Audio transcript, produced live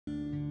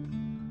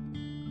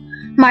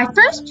My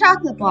First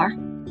Chocolate Bar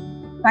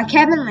by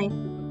Kevin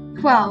Lee.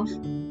 12.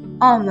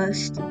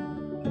 Almost.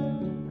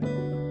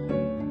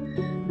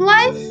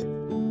 Life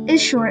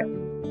is short.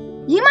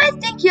 You might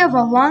think you have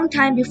a long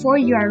time before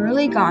you are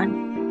really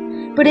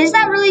gone. But is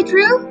that really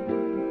true?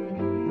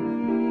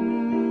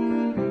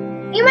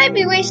 You might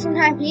be wasting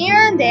time here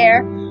and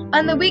there.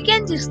 On the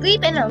weekends you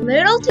sleep in a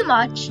little too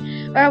much,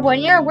 or when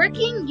you're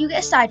working you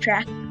get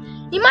sidetracked.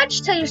 You might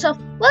just tell yourself,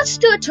 let's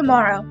do it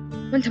tomorrow.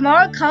 When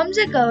tomorrow comes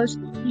and goes,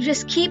 you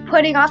just keep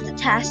putting off the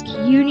task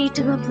you need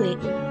to complete.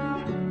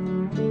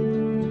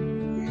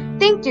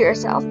 Think to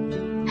yourself,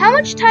 how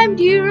much time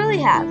do you really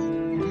have?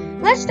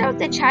 Let's start with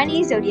the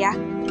Chinese zodiac.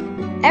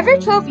 Every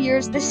 12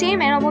 years, the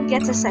same animal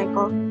gets a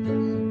cycle.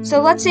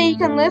 So let's say you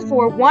can live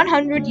for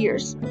 100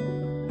 years,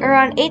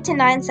 around 8 to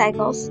 9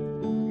 cycles.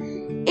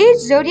 Each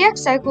zodiac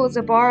cycle is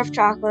a bar of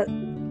chocolate.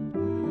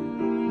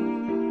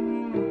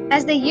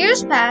 As the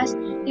years pass,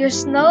 you're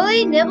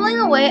slowly nibbling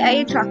away at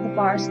your chocolate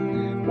bars.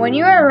 When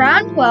you are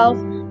around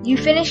 12, you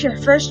finish your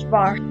first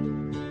bar.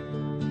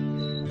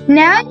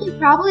 Now you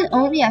probably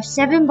only have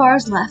 7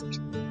 bars left.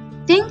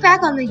 Think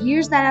back on the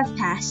years that have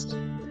passed.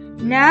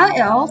 Now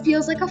it all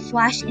feels like a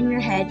flash in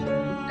your head.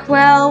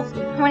 12,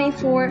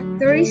 24,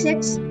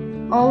 36,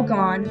 all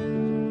gone.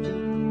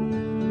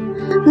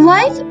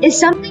 Life is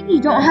something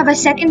you don't have a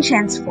second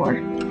chance for.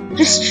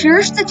 Just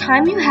cherish the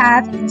time you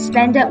have and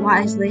spend it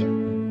wisely.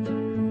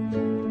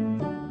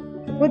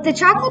 With the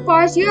chocolate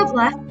bars you have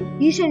left,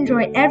 you should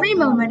enjoy every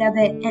moment of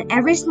it and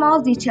every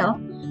small detail,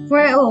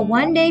 for it will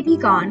one day be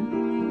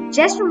gone.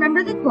 Just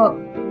remember the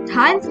quote,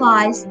 time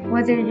flies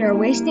whether you're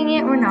wasting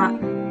it or not.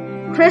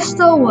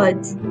 Crystal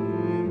Woods.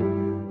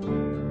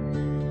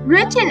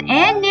 Written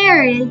and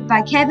narrated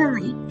by Kevin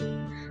Lee.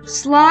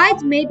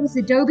 Slides made with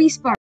Adobe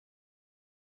Spark.